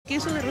porque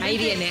eso de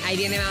repente... Ahí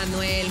viene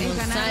Manuel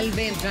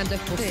Monsalve entrando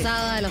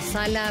esposada a la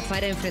sala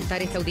para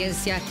enfrentar esta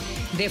audiencia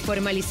de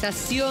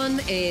formalización,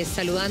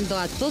 saludando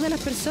a todas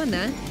las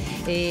personas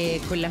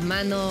con las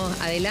manos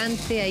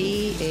adelante.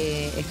 Ahí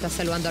está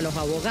saludando a los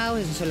abogados,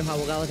 esos son los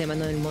abogados de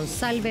Manuel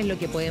Monsalve, es lo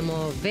que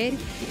podemos ver,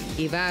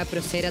 y va a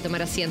proceder a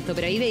tomar asiento.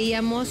 Pero ahí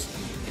veíamos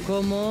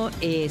cómo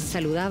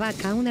saludaba a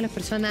cada una de las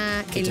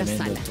personas en la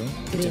sala.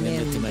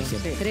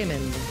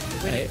 Tremendo.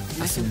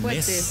 Hace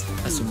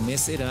un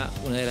mes era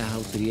una de las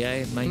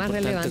autoridades más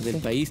importantes del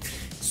país,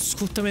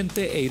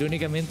 justamente e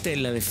irónicamente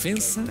en la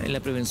defensa, en la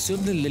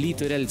prevención del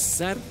delito. Era el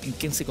zar en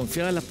quien se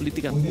confiaban las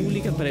políticas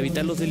públicas para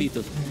evitar los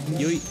delitos.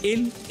 Y hoy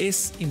él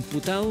es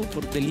imputado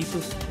por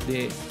delitos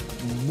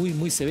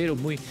muy severos,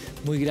 muy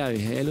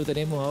graves. A él lo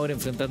tenemos ahora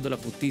enfrentando la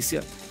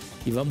justicia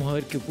y vamos a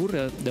ver qué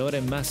ocurre de ahora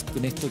en más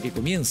con esto que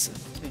comienza.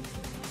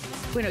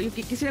 Bueno, yo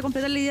quisiera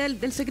completar la idea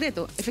del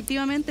secreto.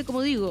 Efectivamente,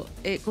 como digo,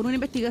 con una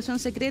investigación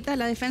secreta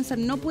la defensa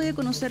no puede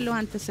conocer los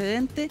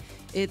antecedentes.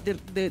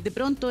 De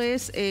pronto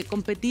es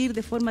competir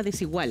de forma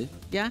desigual,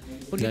 ¿ya?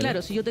 Porque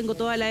claro, si yo tengo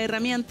toda la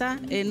herramienta,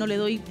 no le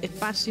doy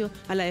espacio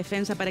a la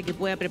defensa para que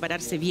pueda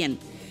prepararse bien.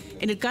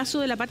 En el caso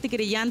de la parte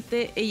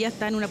querellante, ella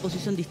está en una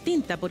posición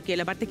distinta, porque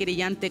la parte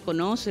querellante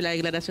conoce la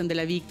declaración de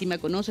la víctima,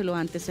 conoce los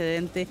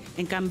antecedentes,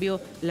 en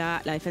cambio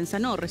la defensa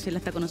no, recién la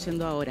está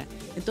conociendo ahora.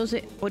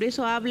 Entonces, por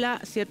eso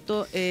habla,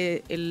 ¿cierto?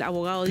 El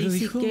abogado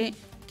dice que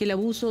el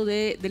abuso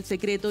del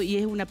secreto, y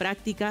es una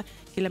práctica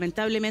que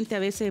lamentablemente a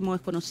veces hemos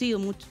desconocido,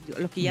 muchos,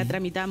 los que ya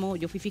tramitamos,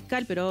 yo fui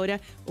fiscal, pero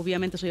ahora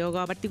obviamente soy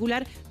abogado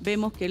particular,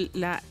 vemos que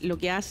lo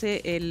que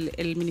hace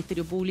el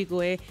Ministerio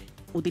Público es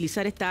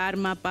utilizar esta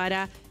arma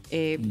para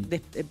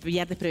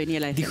pillar desprevenida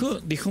la defensa.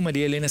 Dijo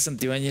María Elena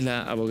Santibáñez,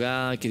 la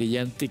abogada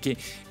querellante, que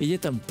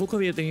ella tampoco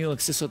había tenido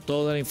acceso a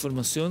toda la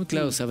información.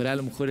 Claro, sabrá a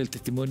lo mejor el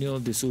testimonio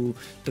de su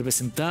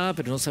representada,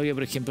 pero no sabía,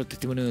 por ejemplo, el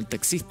testimonio del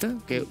taxista,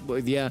 que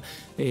hoy día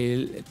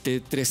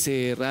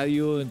T13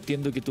 Radio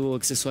entiendo que tuvo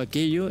acceso a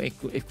aquello.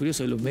 Es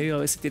curioso, los medios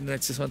a veces tienen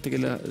acceso antes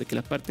que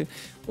las partes,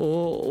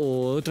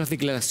 o otras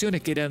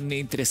declaraciones que eran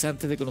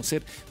interesantes de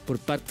conocer por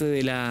parte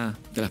de las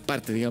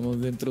partes,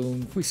 digamos, dentro de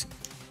un juicio.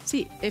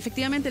 Sí,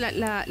 efectivamente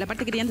la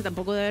parte querellante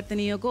tampoco debe haber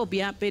tenido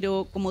copia,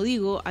 pero como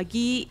digo,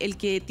 aquí el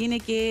que tiene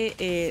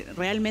que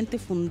realmente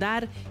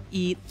fundar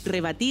y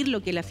rebatir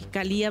lo que la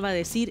Fiscalía va a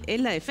decir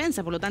es la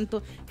defensa. Por lo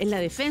tanto, es la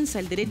defensa,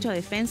 el derecho a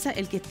defensa,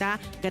 el que está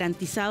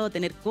garantizado a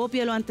tener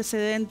copia de los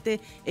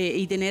antecedentes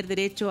y tener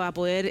derecho a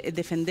poder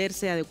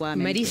defenderse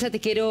adecuadamente. Marisa, te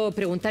quiero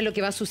preguntar lo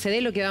que va a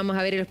suceder, lo que vamos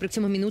a ver en los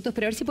próximos minutos,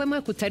 pero a ver si podemos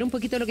escuchar un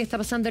poquito lo que está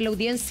pasando en la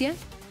audiencia.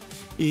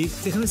 Y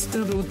déjame hacerte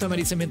una pregunta,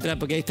 Marisa, mientras,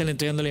 porque ahí están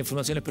entregando las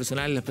informaciones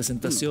personales, las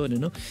presentaciones,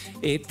 ¿no?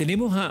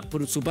 Tenemos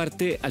por su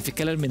parte al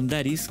fiscal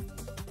Armendáriz,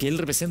 que él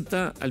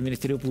representa al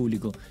Ministerio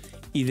Público,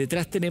 y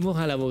detrás tenemos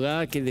a la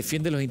abogada que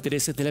defiende los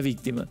intereses de la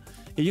víctima.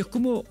 Ellos,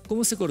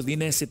 ¿cómo se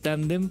coordina ese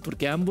tándem?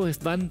 Porque ambos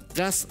van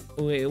tras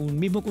un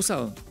mismo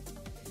acusado.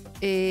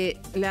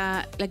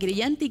 La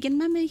querellante, ¿y quién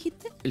más me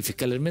dijiste? El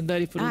fiscal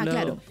Armendáriz, por un lado.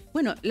 Claro.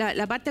 Bueno,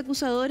 la parte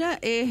acusadora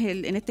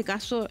es, en este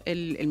caso,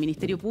 el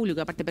Ministerio Público,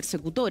 la parte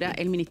persecutora,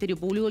 el Ministerio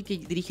Público el que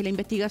dirige la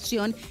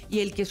investigación y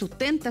el que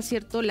sustenta,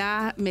 ¿cierto?,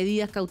 las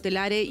medidas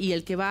cautelares y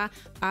el que va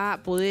a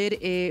poder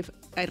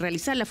a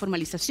realizar la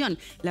formalización.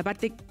 La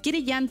parte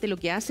querellante lo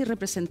que hace es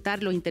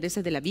representar los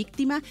intereses de la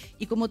víctima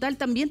y como tal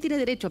también tiene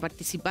derecho a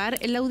participar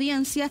en la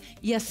audiencia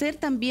y hacer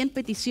también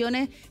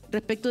peticiones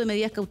respecto de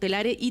medidas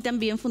cautelares y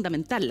también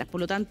fundamentarlas. Por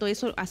lo tanto,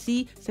 eso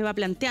así se va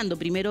planteando.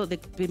 Primero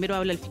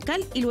habla el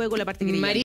fiscal y luego la parte querellante.